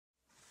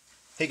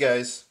Hey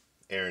guys,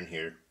 Aaron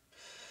here.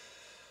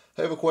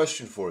 I have a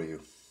question for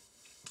you.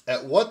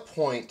 At what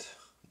point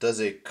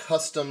does a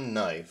custom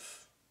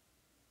knife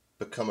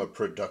become a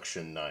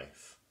production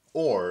knife?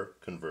 Or,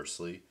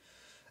 conversely,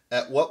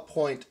 at what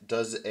point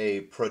does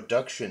a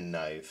production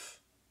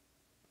knife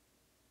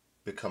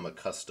become a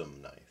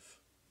custom knife?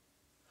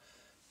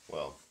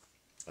 Well,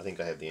 I think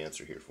I have the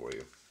answer here for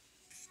you.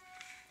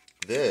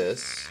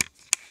 This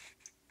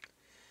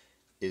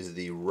is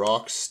the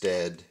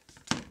Rockstead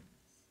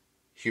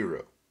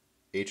Hiro.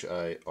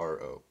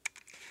 Hiro.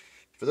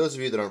 For those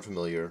of you that aren't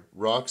familiar,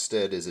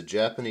 Rockstead is a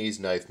Japanese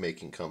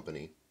knife-making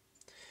company,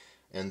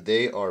 and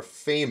they are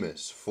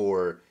famous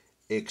for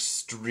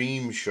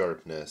extreme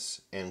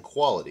sharpness and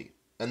quality.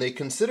 And they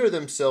consider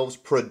themselves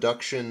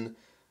production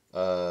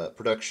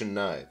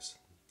knives.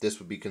 This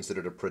would be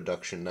considered a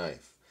production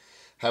knife.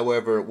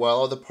 However, while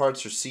all the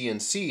parts are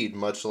CNC'd,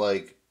 much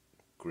like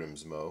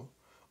Grimsmo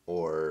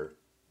or,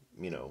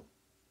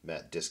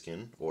 Matt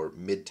Diskin or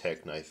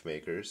mid-tech knife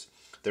makers,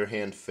 they're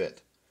hand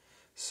fit.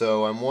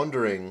 So I'm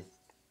wondering,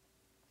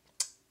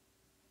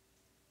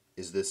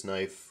 is this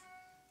knife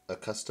a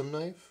custom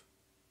knife?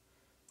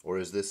 Or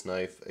is this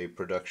knife a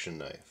production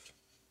knife?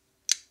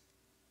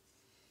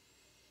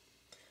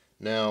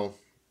 Now,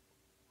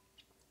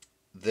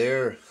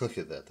 look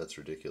at that, that's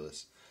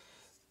ridiculous.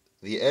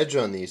 The edge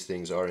on these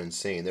things are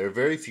insane. There are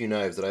very few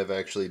knives that I've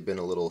actually been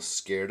a little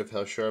scared of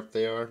how sharp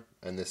they are,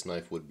 and this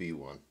knife would be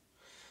one.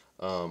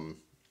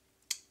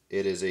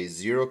 It is a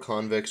zero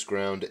convex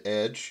ground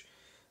edge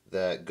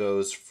that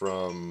goes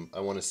from, I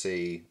want to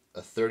say,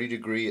 a 30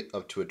 degree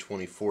up to a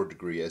 24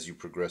 degree as you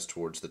progress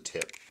towards the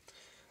tip.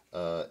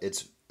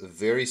 It's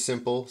very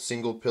simple,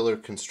 single pillar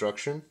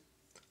construction.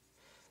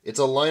 It's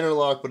a liner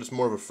lock, but it's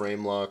more of a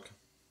frame lock.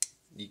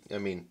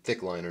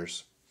 Thick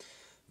liners.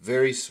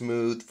 Very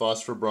smooth,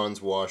 phosphor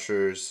bronze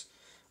washers,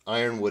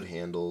 ironwood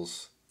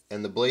handles,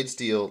 and the blade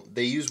steel,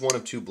 they use one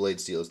of two blade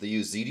steels. They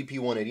use ZDP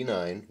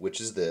 189, which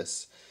is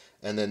this,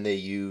 and then they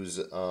use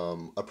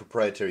a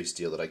proprietary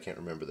steel that I can't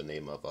remember the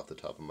name of off the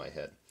top of my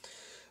head.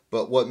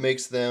 But what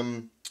makes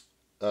them,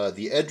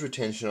 the edge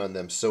retention on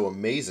them so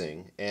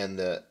amazing and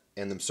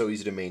them so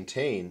easy to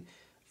maintain,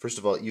 first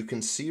of all, you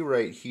can see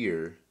right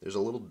here, there's a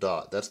little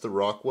dot. That's the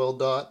Rockwell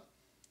dot.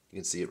 You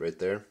can see it right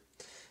there.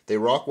 They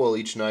Rockwell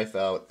each knife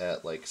out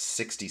at like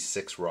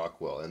 66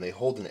 Rockwell, and they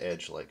hold an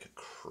edge like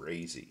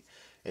crazy.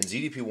 And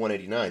ZDP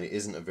 189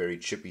 isn't a very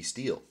chippy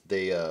steel.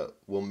 They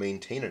will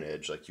maintain an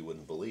edge like you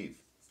wouldn't believe.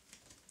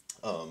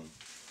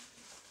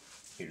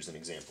 Here's an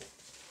example.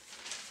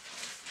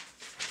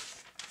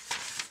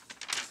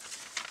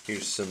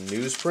 Here's some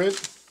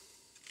newsprint.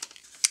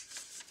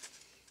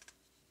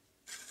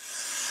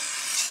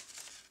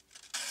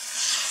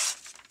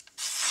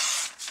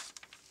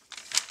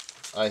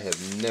 I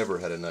have never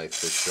had a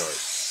knife this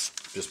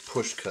sharp. Just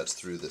push cuts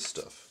through this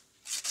stuff.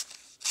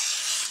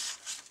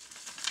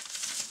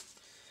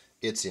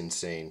 It's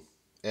insane.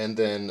 And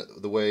then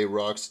the way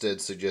Rockstead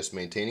suggests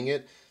maintaining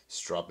it,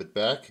 strop it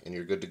back and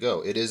you're good to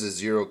go. It is a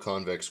zero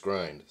convex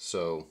grind,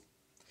 so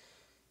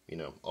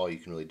all you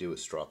can really do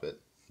is strop it.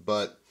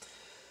 But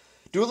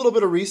do a little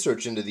bit of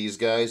research into these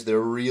guys. They're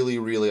really,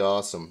 really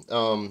awesome.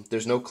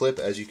 There's no clip,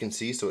 as you can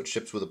see, so it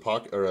ships with a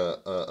pocket or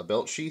a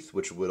belt sheath,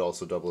 which would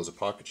also double as a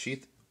pocket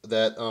sheath.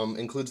 That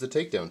includes the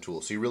takedown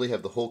tool, so you really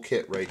have the whole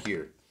kit right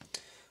here.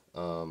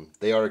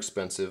 They are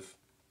expensive,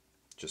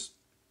 just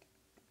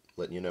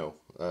letting you know,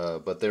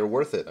 but they're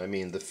worth it. I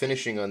mean, the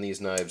finishing on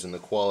these knives and the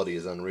quality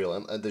is unreal,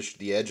 and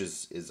the edge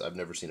is I've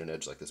never seen an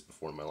edge like this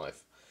before in my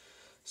life.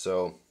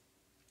 So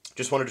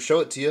just wanted to show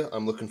it to you.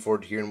 I'm looking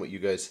forward to hearing what you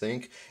guys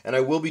think, and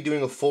I will be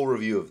doing a full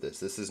review of this.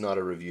 This is not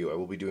a review. I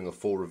will be doing a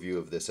full review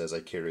of this as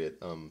I carry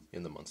it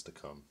in the months to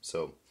come.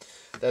 So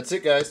that's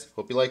it, guys.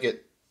 Hope you like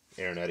it.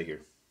 Aaron out of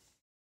here.